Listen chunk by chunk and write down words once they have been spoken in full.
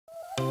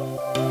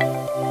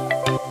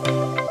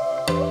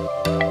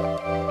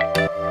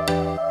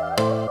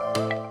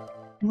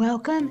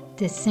Welcome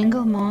to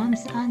Single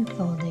Moms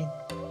Unfolded.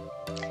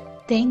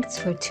 Thanks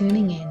for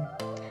tuning in.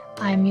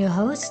 I'm your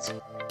host,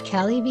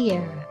 Kelly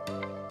Vieira.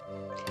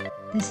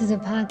 This is a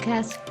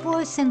podcast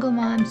for single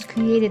moms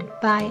created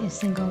by a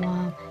single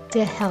mom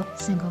to help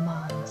single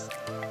moms.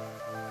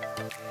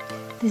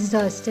 This is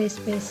our safe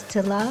space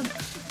to love,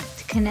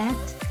 to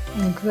connect,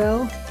 and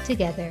grow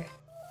together.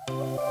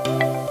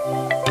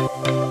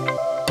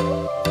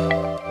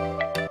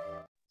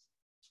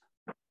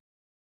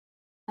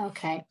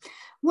 Okay.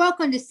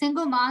 Welcome to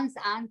Single Moms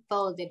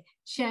Unfolded,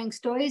 sharing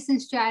stories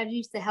and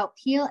strategies to help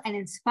heal and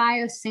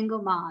inspire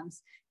single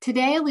moms.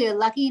 Today, we are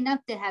lucky enough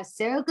to have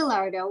Sarah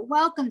Gallardo.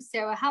 Welcome,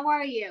 Sarah. How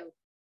are you?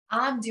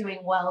 I'm doing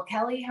well.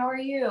 Kelly, how are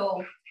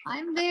you?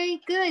 I'm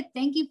very good.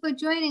 Thank you for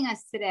joining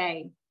us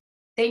today.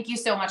 Thank you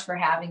so much for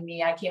having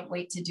me. I can't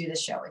wait to do the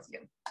show with you.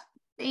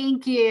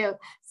 Thank you.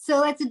 So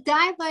let's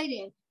dive right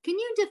in. Can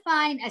you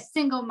define a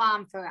single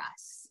mom for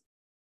us?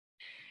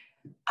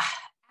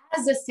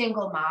 As a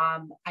single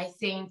mom, I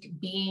think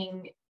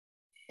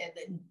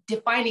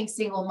defining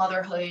single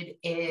motherhood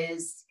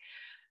is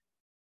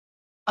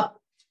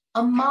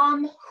a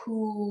mom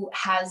who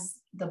has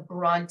the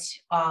brunt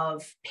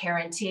of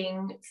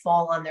parenting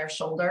fall on their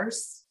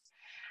shoulders.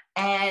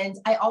 And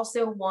I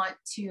also want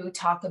to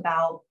talk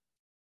about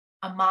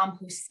a mom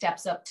who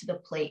steps up to the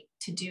plate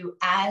to do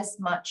as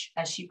much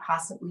as she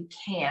possibly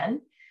can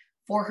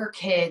for her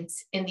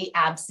kids in the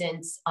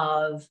absence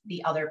of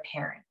the other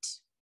parent.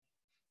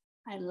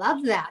 I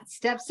love that.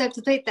 Steps up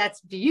to the plate.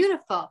 That's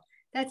beautiful.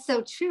 That's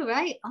so true,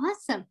 right?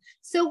 Awesome.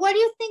 So what do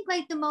you think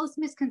the most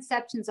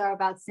misconceptions are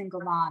about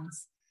single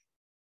moms?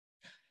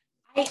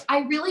 I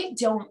really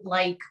don't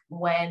like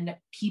when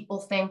people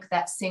think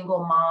that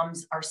single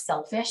moms are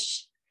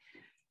selfish.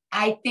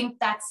 I think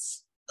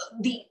that's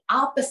the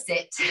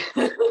opposite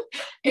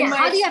in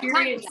my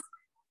experience.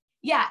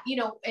 Yeah,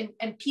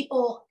 and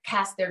people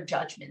cast their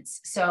judgments.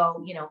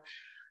 So,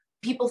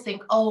 people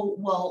think, oh,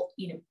 well,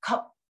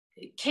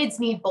 kids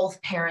need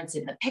both parents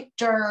in the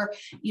picture.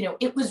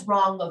 It was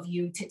wrong of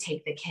you to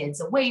take the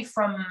kids away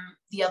from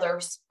the other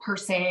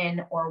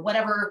person or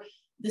whatever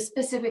the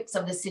specifics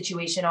of the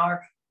situation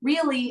are.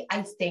 Really,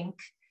 I think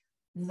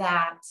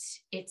that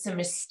it's a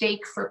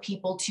mistake for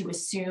people to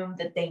assume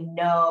that they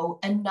know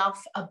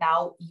enough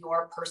about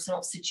your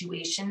personal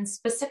situation,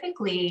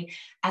 specifically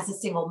as a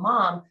single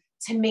mom,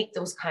 to make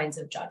those kinds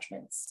of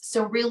judgments.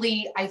 So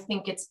really, I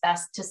think it's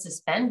best to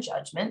suspend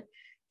judgment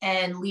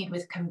and lead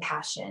with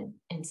compassion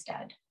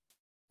instead.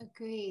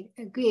 Agreed.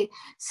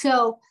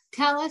 So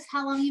tell us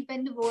how long you've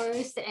been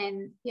divorced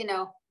and,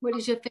 what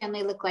does your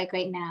family look like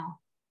right now?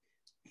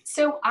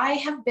 So I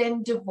have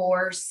been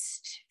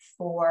divorced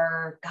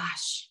for,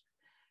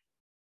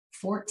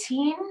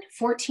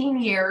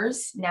 14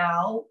 years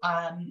now.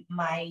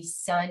 My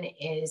son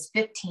is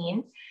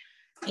 15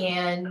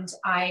 and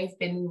I've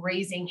been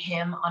raising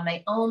him on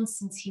my own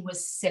since he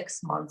was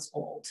 6 months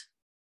old.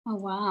 Oh,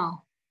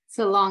 wow. It's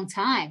a long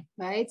time,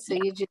 right? So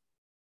yeah.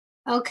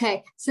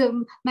 Okay.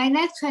 So my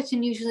next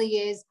question usually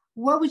is,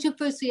 what was your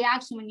first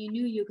reaction when you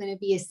knew you were going to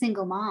be a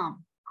single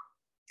mom?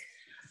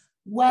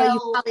 Well,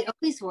 you probably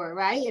always were,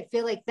 right? I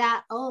feel like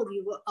that. Oh,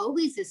 you were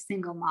always a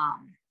single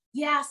mom.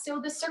 Yeah. So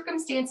the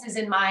circumstances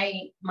in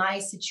my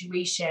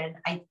situation,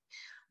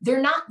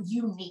 they're not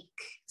unique.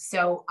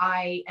 So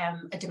I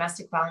am a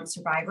domestic violence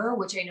survivor,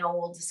 which I know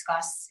we'll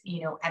discuss,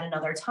 at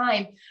another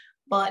time.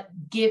 But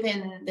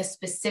given the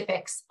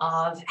specifics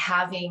of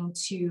having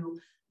to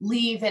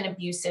leave an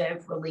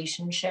abusive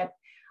relationship,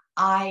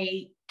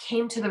 I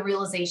came to the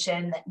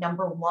realization that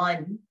number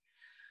one,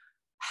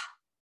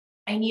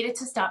 I needed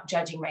to stop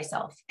judging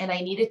myself and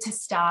I needed to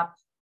stop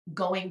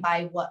going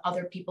by what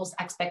other people's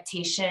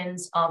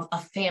expectations of a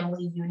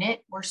family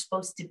unit were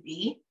supposed to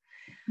be.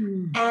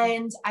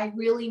 And I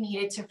really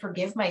needed to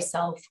forgive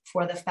myself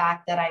for the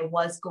fact that I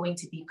was going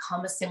to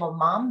become a single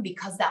mom,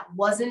 because that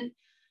wasn't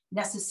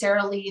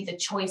necessarily the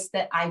choice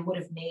that I would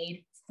have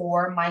made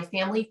for my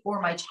family, for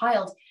my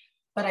child.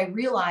 But I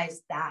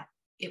realized that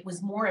it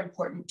was more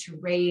important to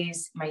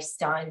raise my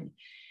son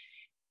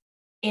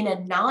in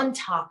a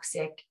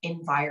non-toxic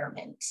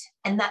environment,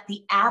 and that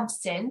the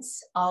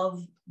absence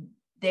of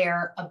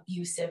their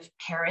abusive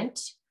parent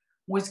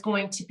was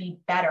going to be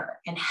better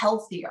and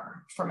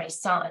healthier for my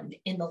son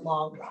in the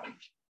long run.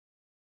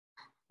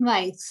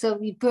 Right. So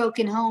the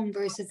broken home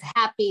versus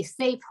happy,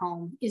 safe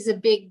home is a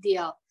big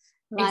deal.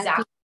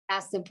 Exactly.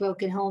 That's the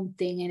broken home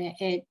thing,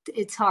 and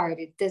it's hard.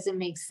 It doesn't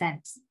make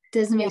sense.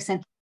 Make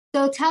sense.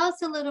 So tell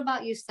us a little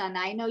about your son.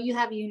 I know you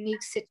have a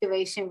unique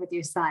situation with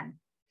your son.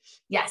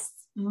 Yes.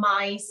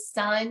 My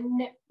son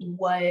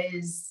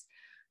was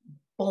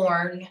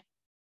born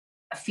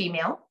a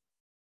female,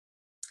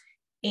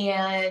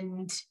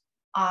 and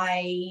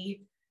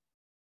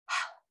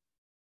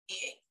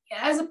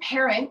as a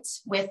parent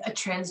with a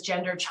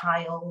transgender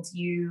child,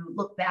 you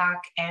look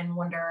back and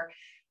wonder,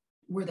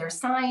 were there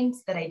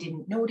signs that I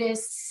didn't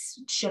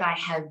notice? Should I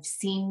have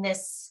seen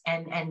this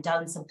and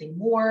done something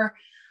more?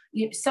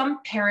 some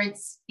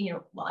parents,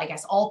 well, I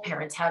guess all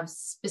parents have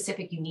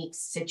specific, unique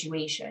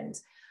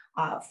situations.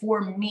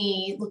 For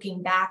me,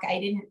 looking back, I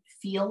didn't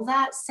feel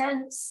that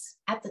sense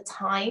at the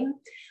time.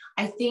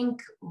 I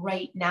think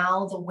right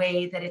now, the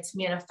way that it's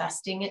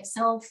manifesting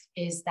itself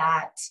is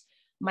that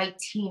my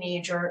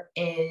teenager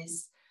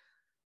is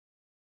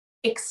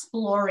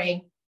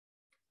exploring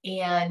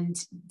and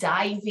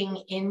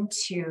diving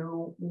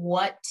into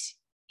what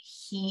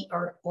he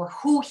or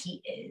who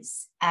he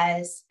is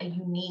as a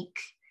unique,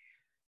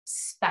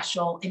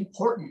 special,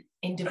 important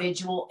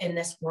individual in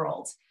this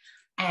world.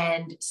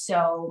 And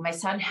so my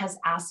son has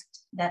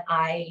asked that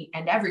I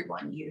and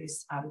everyone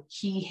use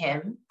he,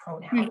 him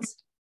pronouns.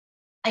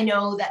 I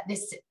know that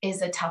this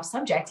is a tough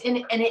subject, and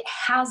it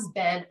has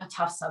been a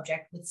tough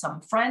subject with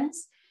some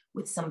friends,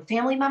 with some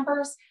family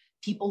members,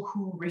 people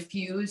who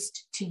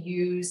refused to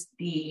use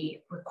the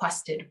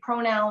requested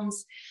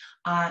pronouns.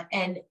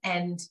 And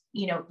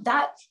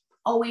that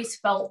always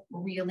felt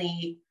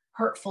really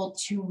hurtful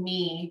to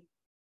me,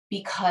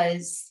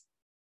 because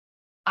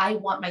I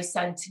want my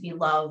son to be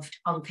loved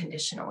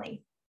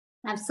unconditionally.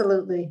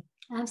 Absolutely.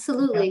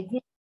 Absolutely. Yeah.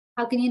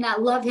 How can you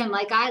not love him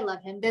like I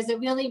love him? Does it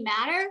really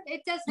matter?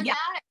 It doesn't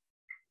matter.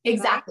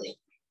 Exactly. Right?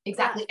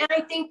 Exactly. And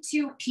I think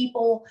too,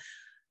 people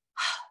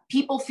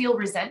feel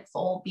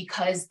resentful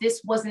because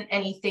this wasn't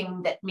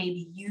anything that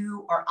maybe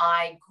you or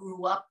I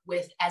grew up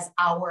with as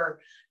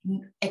our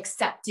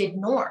accepted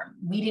norm.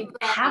 We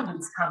didn't have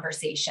these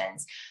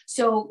conversations.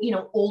 So,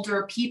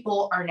 older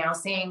people are now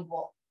saying,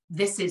 well,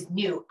 this is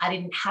new. I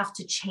didn't have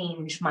to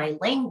change my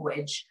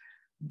language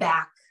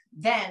back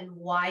then.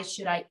 Why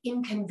should I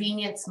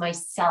inconvenience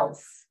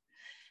myself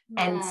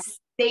and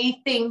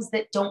say things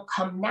that don't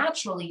come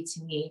naturally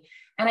to me?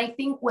 And I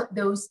think what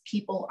those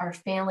people are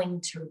failing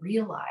to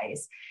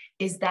realize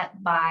is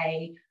that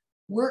by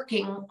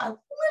working a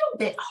little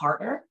bit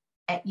harder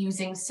at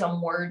using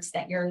some words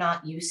that you're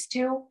not used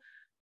to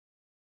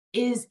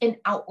is an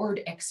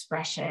outward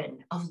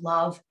expression of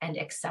love and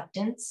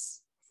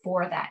acceptance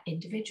for that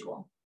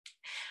individual.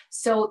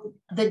 So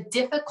the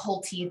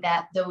difficulty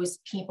that those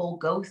people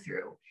go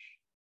through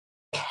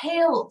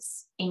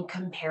pales in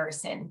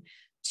comparison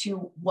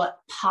to what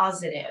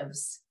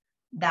positives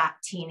that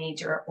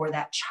teenager or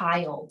that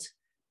child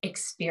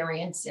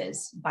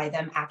experiences by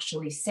them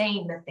actually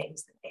saying the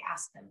things that they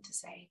ask them to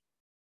say.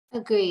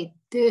 Agreed.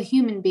 They're a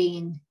human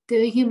being.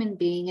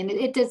 And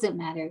it doesn't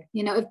matter,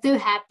 if they're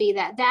happy.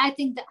 That I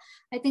think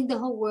the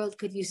whole world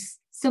could use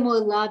some more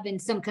love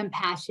and some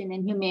compassion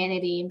and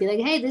humanity, and be like,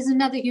 hey, there's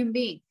another human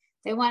being.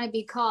 They want to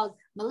be called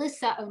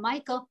Melissa or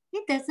Michael.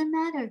 It doesn't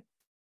matter.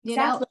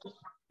 Exactly.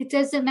 It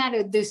doesn't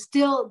matter. They're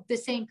still the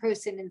same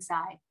person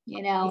inside,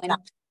 Exactly.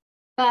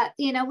 But,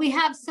 we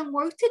have some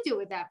work to do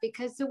with that,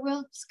 because the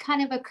world's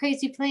kind of a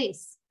crazy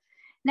place.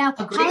 Now,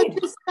 Agreed. how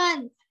does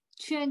son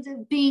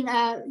being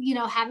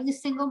having a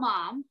single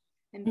mom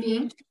and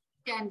being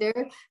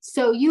transgender?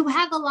 So you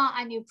have a lot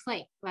on your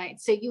plate, right?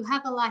 So you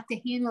have a lot to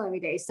handle every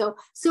day. So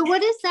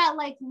what does that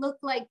look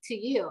like to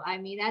you? I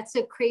mean, that's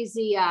a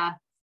crazy,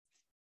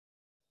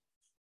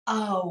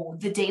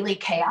 the daily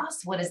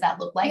chaos. What does that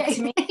look like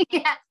to me?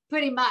 Yeah,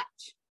 pretty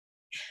much.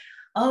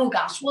 Oh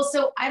gosh. Well,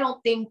 so I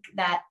don't think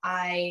that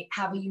I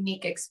have a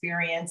unique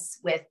experience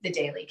with the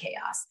daily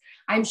chaos.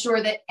 I'm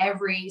sure that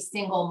every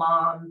single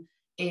mom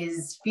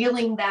is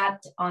feeling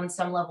that on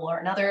some level or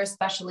another,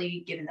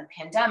 especially given the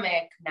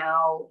pandemic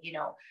now,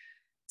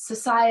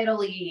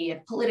 societally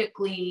and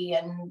politically,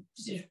 and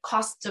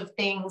costs of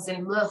things,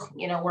 and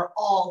we're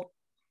all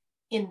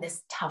in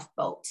this tough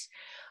boat.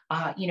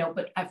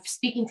 But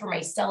speaking for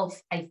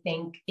myself, I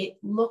think it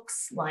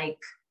looks like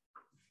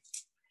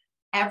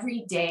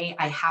every day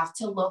I have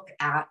to look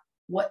at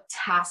what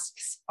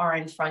tasks are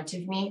in front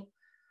of me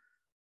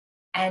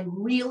and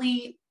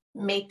really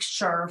make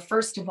sure,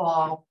 first of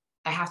all,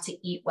 I have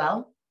to eat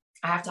well.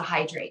 I have to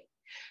hydrate.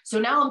 So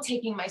now I'm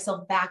taking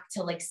myself back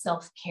to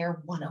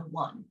self-care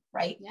 101,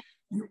 right?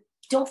 Yeah.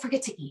 Don't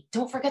forget to eat.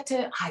 Don't forget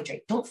to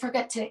hydrate. Don't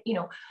forget to,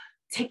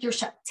 take your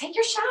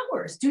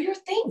showers, do your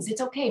things.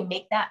 It's okay.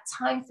 Make that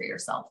time for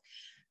yourself.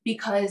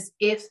 Because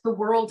if the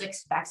world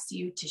expects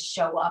you to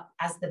show up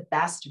as the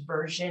best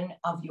version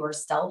of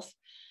yourself,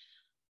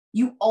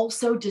 you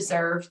also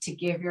deserve to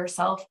give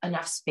yourself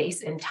enough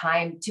space and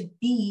time to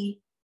be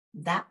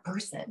that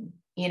person.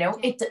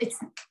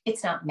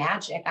 It's not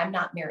magic. I'm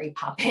not Mary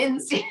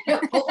Poppins.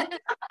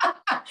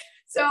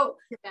 So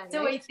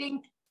I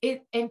think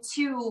and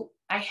two,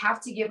 I have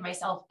to give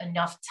myself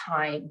enough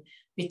time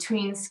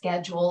between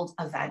scheduled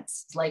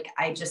events. Like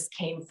I just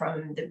came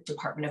from the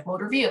Department of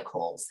Motor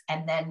Vehicles,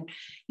 and then,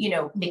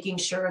 making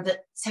sure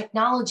that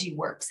technology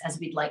works as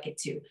we'd like it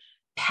to,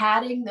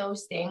 padding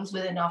those things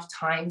with enough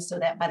time so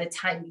that by the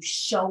time you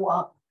show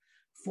up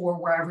for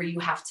wherever you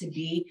have to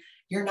be,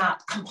 you're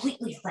not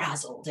completely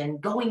frazzled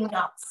and going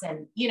nuts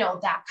and,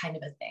 that kind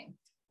of a thing.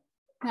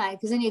 Right,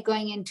 because then you're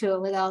going into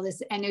it with all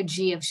this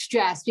energy of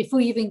stress before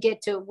you even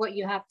get to what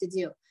you have to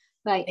do.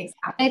 Right.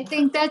 Exactly. I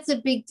think that's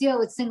a big deal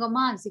with single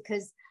moms,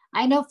 because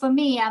I know for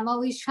me, I'm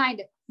always trying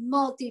to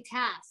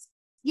multitask.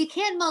 you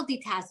can't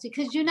multitask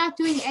because you're not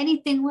doing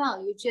anything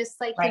well. You're just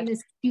like in Right.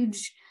 this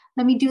huge,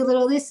 let me do a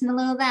little this and a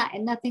little that,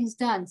 and nothing's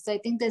done. So I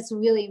think that's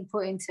really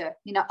important to,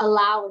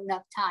 allow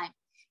enough time.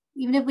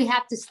 Even if we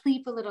have to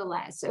sleep a little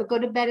less or go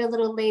to bed a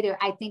little later,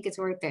 I think it's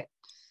worth it.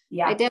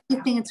 Yeah. I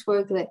definitely think it's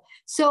worth it.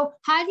 So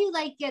how do you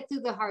like get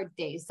through the hard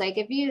days? Like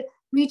if you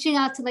reaching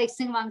out to like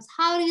single moms,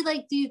 how do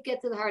you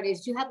get through the hard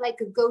days? Do you have like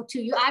a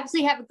go-to? You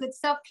obviously have a good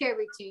self-care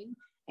routine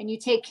and you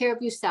take care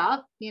of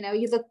yourself. You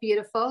look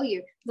beautiful,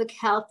 you look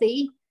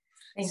healthy.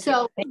 Thank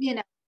So, you.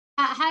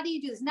 how do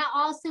you do this? Not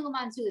all single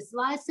moms do this. A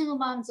lot of single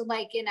moms are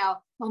like,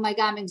 oh my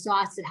God, I'm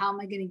exhausted. How am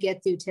I going to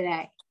get through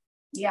today?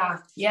 Yeah.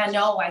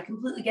 No, I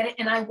completely get it.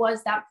 And I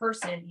was that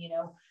person,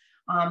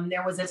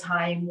 there was a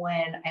time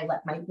when I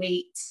let my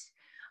weight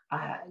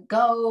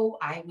go.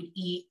 I would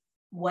eat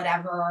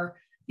whatever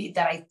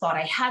that I thought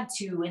I had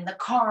to in the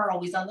car,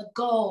 always on the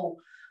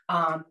go.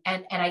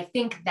 And I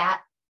think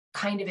that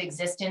kind of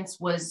existence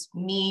was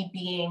me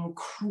being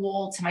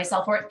cruel to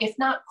myself, or if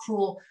not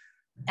cruel,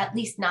 at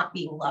least not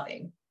being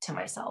loving to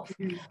myself.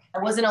 Mm-hmm. I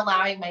wasn't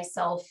allowing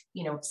myself,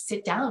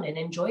 sit down and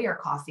enjoy your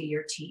coffee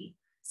or tea.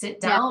 Sit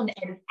down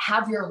and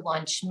have your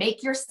lunch,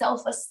 make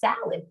yourself a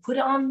salad, put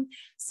on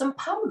some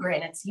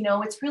pomegranates,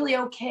 it's really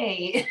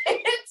okay.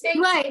 It takes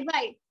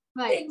right.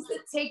 Things that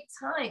take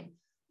time.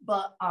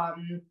 But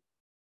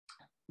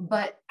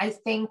I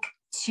think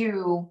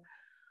too,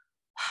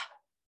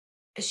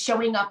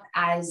 showing up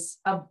as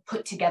a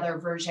put together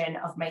version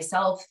of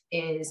myself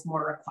is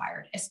more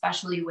required,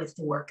 especially with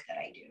the work that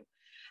I do.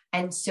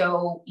 And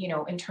so,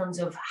 in terms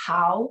of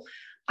how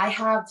I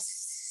have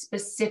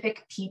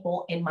specific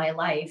people in my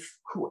life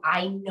who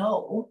I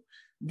know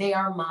they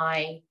are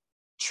my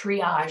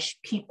triage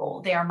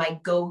people. They are my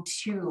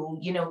go-to,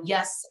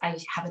 yes, I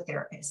have a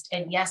therapist,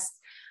 and yes,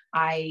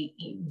 I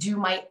do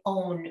my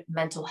own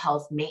mental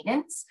health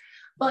maintenance.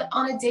 But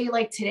on a day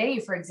like today,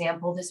 for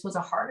example, this was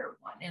a harder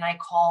one. And I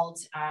called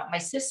my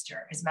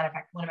sister, as a matter of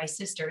fact, one of my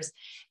sisters.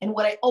 And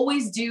what I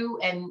always do,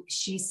 and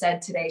she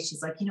said today,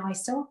 she's like, I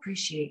so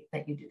appreciate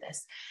that you do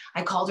this.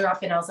 I called her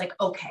up and I was like,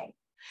 okay,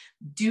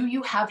 do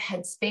you have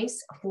headspace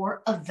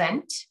for a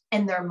vent?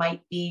 And there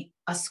might be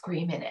a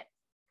scream in it.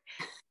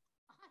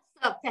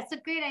 Awesome. That's a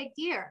great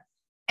idea.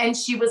 And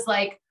she was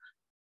like,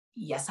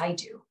 yes, I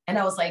do. And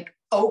I was like,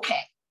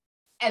 okay.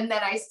 And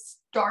then I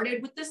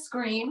started with the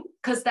scream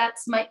because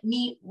that's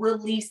me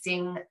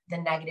releasing the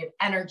negative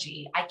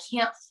energy. I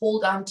can't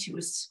hold on to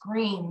a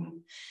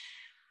scream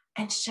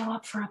and show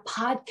up for a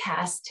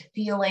podcast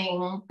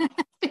feeling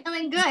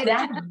good.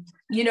 Zen.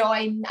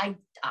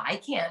 I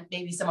can't.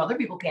 Maybe some other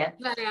people can.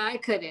 But I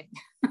couldn't.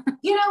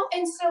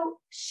 And so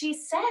she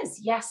says,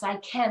 yes, I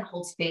can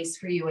hold space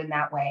for you in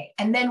that way.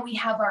 And then we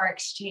have our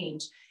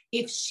exchange.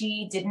 If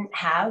she didn't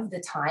have the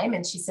time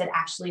and she said,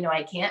 actually, no,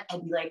 I can't,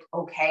 I'd be like,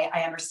 okay,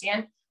 I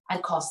understand.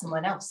 I'd call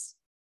someone else.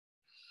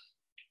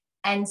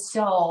 And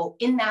so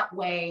in that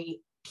way,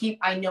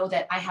 I know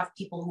that I have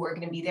people who are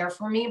going to be there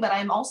for me, but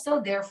I'm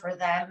also there for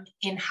them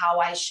in how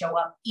I show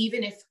up,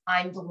 even if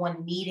I'm the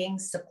one needing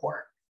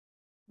support.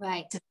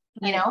 Right.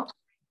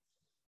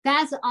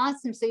 That's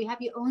awesome. So you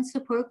have your own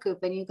support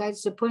group and you guys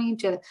are supporting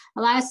each other.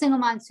 A lot of single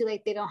moms feel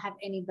like they don't have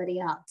anybody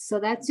else. So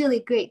that's really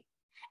great.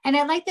 And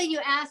I like that you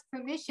ask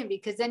permission,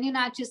 because then you're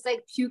not just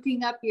like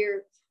puking up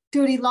your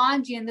dirty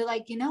laundry and they're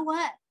like, you know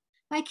what?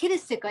 My kid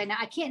is sick right now.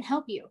 I can't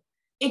help you.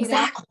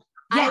 Exactly.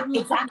 Yeah,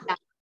 exactly.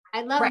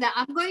 I love that.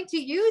 I'm going to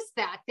use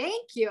that.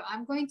 Thank you.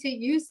 I'm going to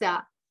use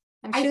that.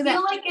 I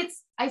feel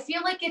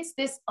like it's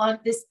this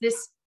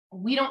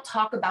we don't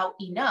talk about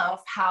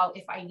enough how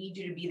if I need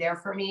you to be there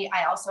for me,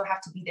 I also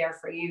have to be there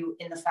for you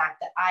in the fact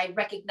that I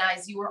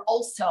recognize you are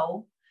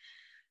also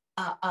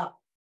a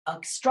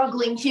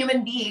struggling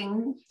human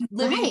being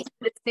living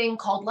this thing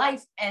called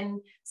life. And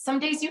some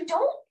days you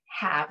don't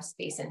have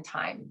space and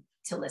time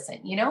to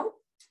listen,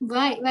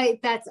 Right.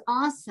 That's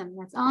awesome.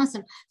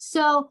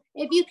 So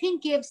if you can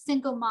give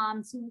single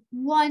moms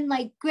one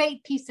like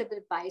great piece of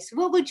advice,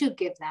 what would you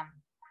give them?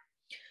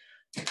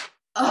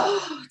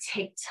 Oh,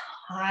 take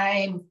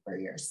time for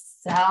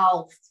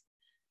yourself.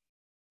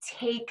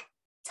 Take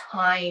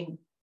time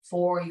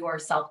for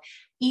yourself.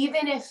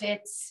 Even if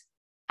it's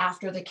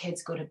after the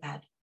kids go to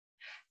bed.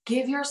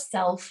 Give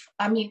yourself,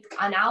 and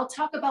I'll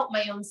talk about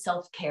my own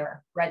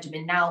self-care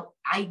regimen. Now,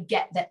 I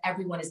get that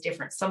everyone is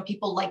different. Some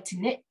people like to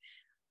knit.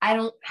 I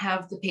don't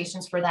have the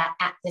patience for that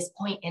at this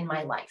point in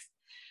my life.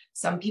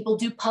 Some people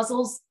do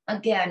puzzles.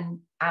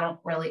 Again, I don't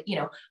really,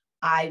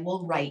 I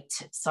will write.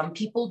 Some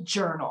people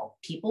journal,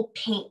 people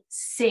paint,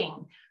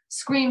 sing,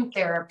 scream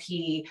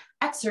therapy,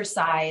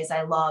 exercise.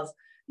 I love,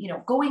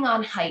 going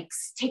on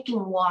hikes,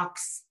 taking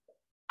walks.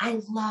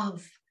 I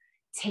love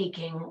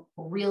taking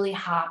really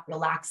hot,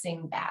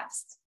 relaxing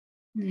baths.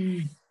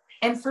 Mm.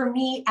 And for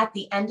me, at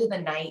the end of the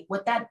night,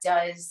 what that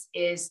does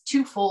is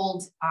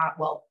twofold.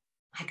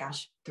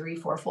 Three,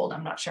 fourfold,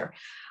 I'm not sure.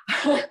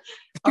 A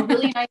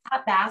really nice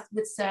hot bath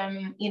with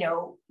some,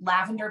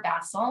 lavender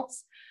bath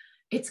salts.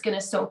 It's going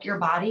to soak your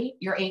body,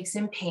 your aches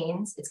and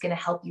pains. It's going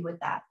to help you with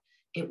that.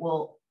 It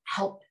will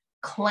help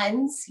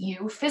cleanse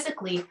you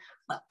physically,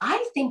 but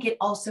I think it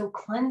also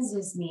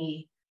cleanses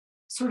me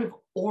sort of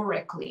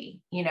aurically.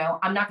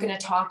 I'm not going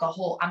to talk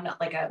I'm not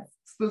like a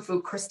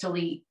foo-foo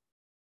crystal-y,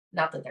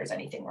 not that there's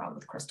anything wrong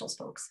with crystals,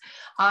 folks.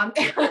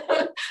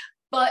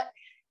 But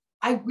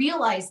I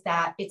realize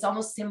that it's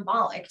almost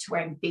symbolic to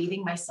where I'm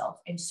bathing myself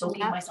and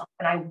soaking myself,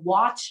 and I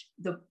watch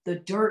the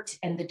dirt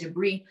and the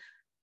debris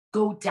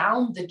go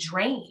down the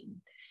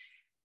drain.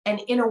 And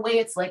in a way,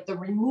 it's like the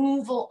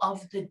removal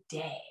of the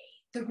day,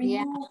 the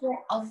removal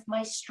of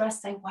my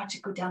stress. I watch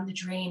it go down the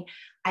drain.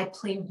 I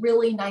play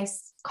really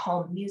nice,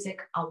 calm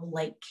music. I'll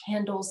light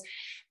candles.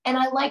 And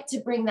I like to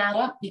bring that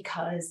up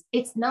because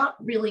it's not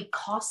really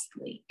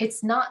costly.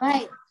 It's not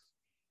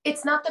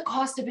It's not the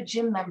cost of a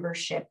gym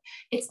membership.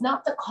 It's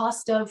not the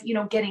cost of,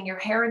 getting your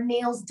hair and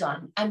nails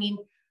done. I mean,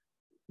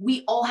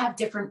 we all have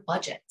different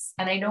budgets.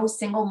 And I know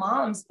single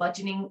moms,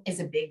 budgeting is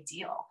a big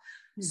deal.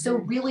 Mm-hmm. So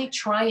really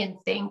try and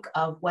think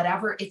of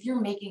whatever, if you're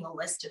making a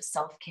list of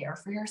self-care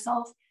for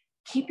yourself,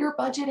 keep your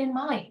budget in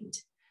mind.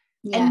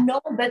 And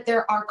know that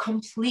there are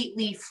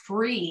completely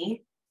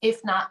free,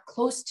 if not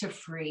close to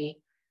free,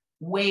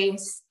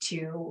 ways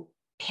to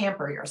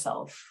pamper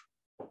yourself.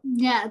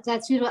 Yeah,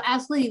 that's beautiful.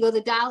 Absolutely. You go to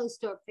the dollar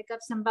store, pick up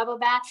some bubble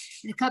bath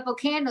and a couple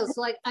candles,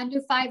 like under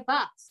 $5,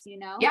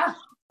 Yeah.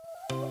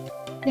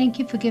 Thank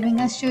you for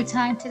giving us your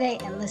time today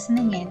and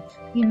listening in.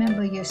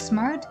 Remember, you're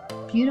smart,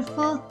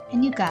 beautiful,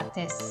 and you got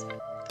this.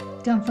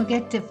 Don't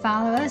forget to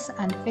follow us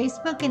on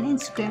Facebook and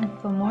Instagram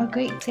for more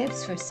great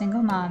tips for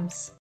single moms.